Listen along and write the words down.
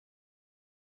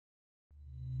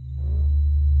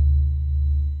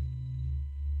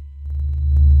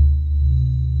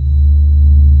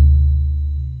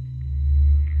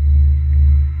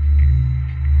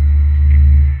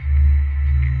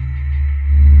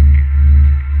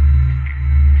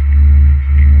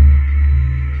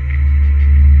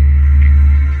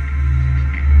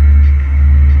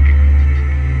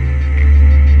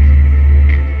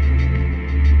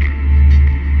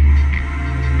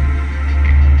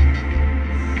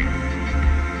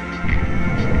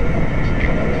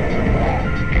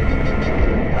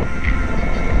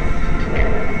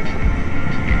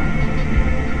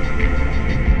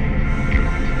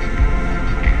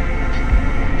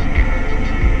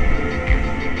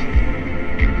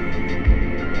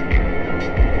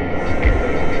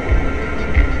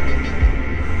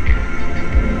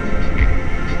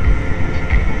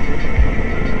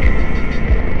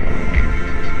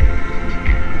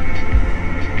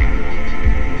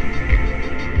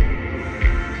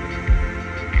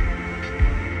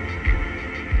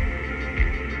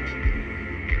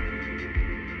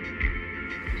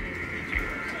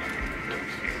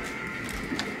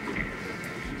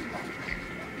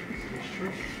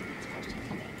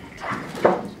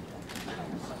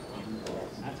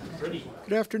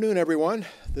Good afternoon, everyone.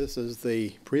 This is the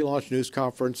pre-launch news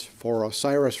conference for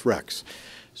OSIRIS-REx,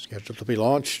 scheduled to be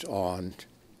launched on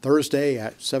Thursday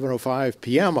at 7:05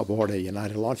 p.m. aboard a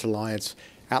United Launch Alliance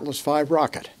Atlas V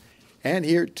rocket. And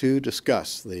here to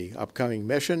discuss the upcoming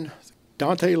mission,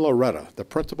 Dante Loretta, the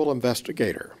principal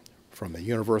investigator from the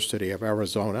University of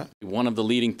Arizona. One of the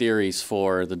leading theories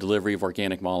for the delivery of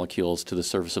organic molecules to the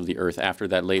surface of the Earth after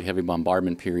that late heavy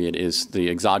bombardment period is the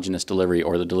exogenous delivery,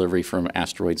 or the delivery from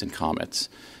asteroids and comets.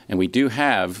 And we do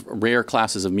have rare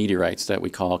classes of meteorites that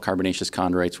we call carbonaceous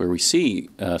chondrites where we see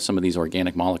some of these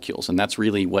organic molecules, and that's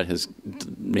really what has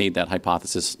made that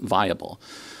hypothesis viable.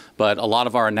 But a lot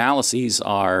of our analyses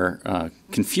are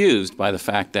confused by the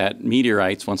fact that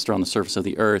meteorites, once they're on the surface of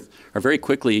the Earth, are very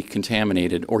quickly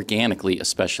contaminated, organically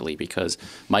especially, because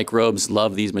microbes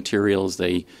love these materials.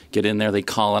 They get in there, they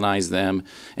colonize them,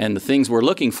 and the things we're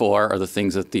looking for are the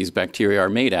things that these bacteria are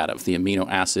made out of, the amino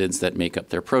acids that make up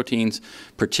their proteins,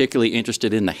 particularly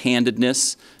interested in the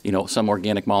handedness. You know, some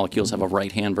organic molecules have a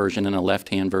right-hand version and a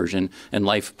left-hand version, and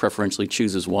life preferentially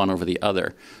chooses one over the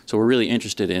other. So we're really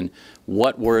interested in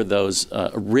what were those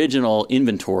original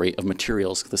inventory of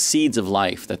materials, the seeds of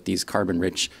life that these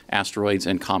carbon-rich asteroids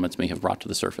and comets may have brought to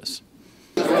the surface.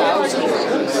 We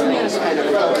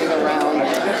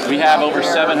have over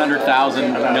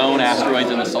 700,000 known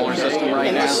asteroids in the solar system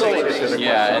right now.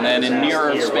 Yeah, and then in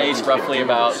near-Earth space, roughly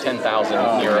about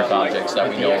 10,000 near-Earth objects that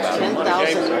we know about.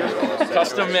 10,000.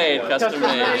 Custom made, custom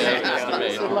made, yeah, custom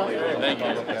made. Thank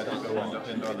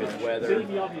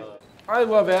you. I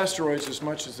love asteroids as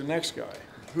much as the next guy.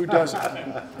 Who doesn't?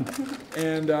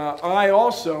 And I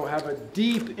also have a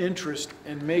deep interest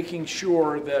in making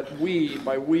sure that we,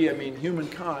 by we I mean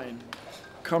humankind,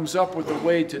 comes up with a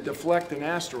way to deflect an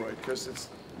asteroid, because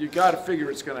you got to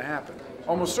figure it's going to happen.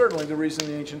 Almost certainly the reason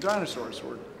the ancient dinosaurs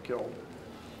were killed.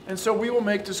 And so we will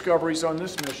make discoveries on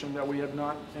this mission that we have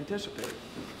not anticipated.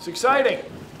 It's exciting,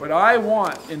 but I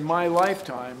want in my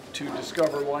lifetime to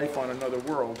discover life on another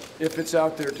world, if it's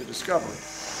out there to discover.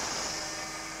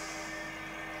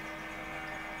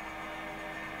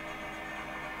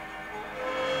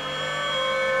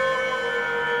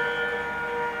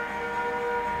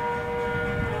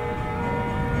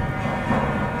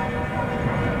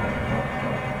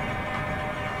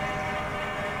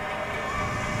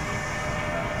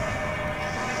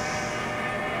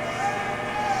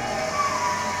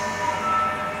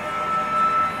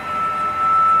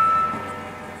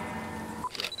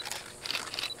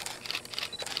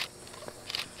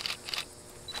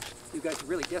 You guys are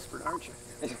really desperate, aren't you?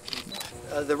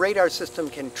 The radar system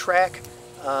can track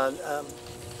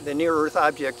the near-Earth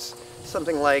objects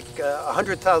something like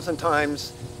 100,000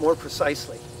 times more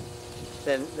precisely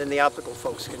than the optical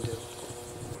folks can do.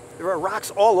 There are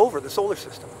rocks all over the solar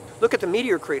system. Look at the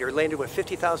meteor crater landed, what,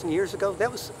 50,000 years ago?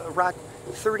 That was a rock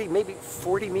 30, maybe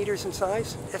 40 meters in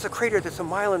size. That's a crater that's a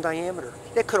mile in diameter.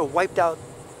 That could have wiped out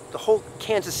the whole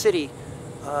Kansas City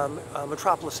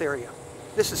metropolis area.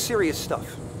 This is serious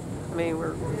stuff. I mean,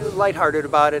 we're lighthearted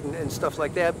about it and stuff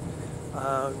like that,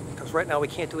 because right now we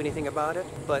can't do anything about it,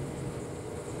 but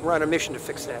we're on a mission to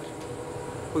fix that.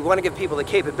 We want to give people the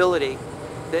capability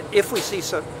that if we see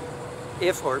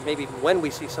or maybe even when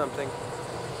we see something,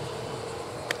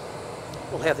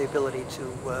 we'll have the ability to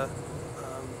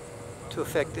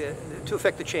affect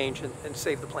the change and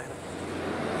save the planet.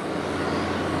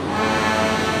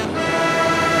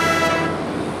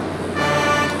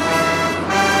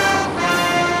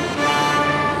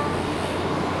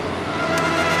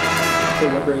 So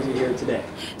what brings you here today?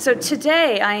 So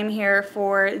today I am here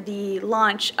for the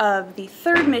launch of the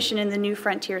third mission in the New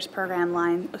Frontiers program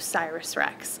line,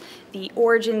 OSIRIS-REx, the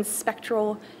Origins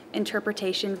Spectral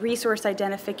Interpretation, Resource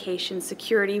Identification,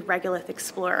 Security Regolith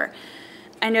Explorer.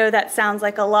 I know that sounds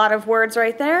like a lot of words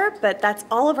right there, but that's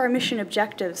all of our mission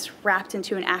objectives wrapped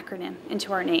into an acronym,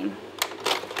 into our name.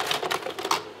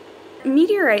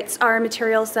 Meteorites are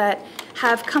materials that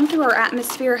have come through our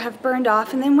atmosphere, have burned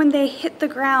off, and then when they hit the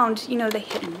ground, you know, they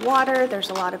hit in water, there's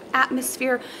a lot of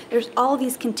atmosphere, there's all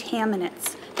these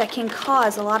contaminants that can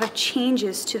cause a lot of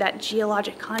changes to that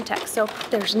geologic context. So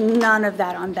there's none of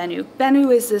that on Bennu.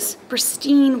 Bennu is this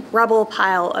pristine rubble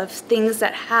pile of things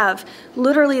that have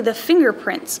literally the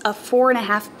fingerprints of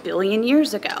 4.5 billion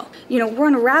years ago. You know, we're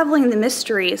unraveling the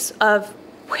mysteries of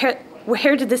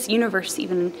where did this universe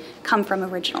even come from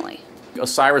originally?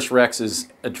 OSIRIS-REx is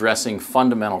addressing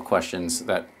fundamental questions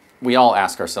that we all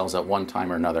ask ourselves at one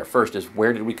time or another. First is,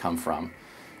 where did we come from?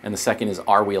 And the second is,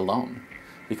 are we alone?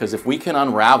 Because if we can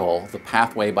unravel the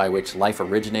pathway by which life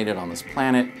originated on this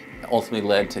planet, ultimately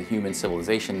led to human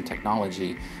civilization and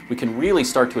technology, we can really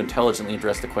start to intelligently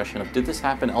address the question of, did this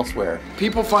happen elsewhere?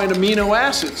 People find amino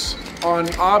acids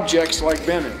on objects like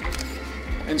Bennu.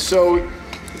 And so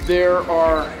there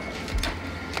are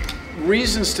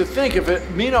reasons to think if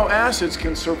amino acids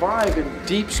can survive in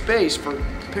deep space for,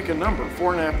 pick a number,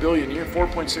 4.5 billion years,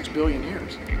 4.6 billion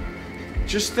years.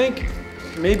 Just think,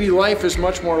 maybe life is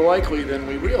much more likely than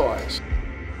we realize.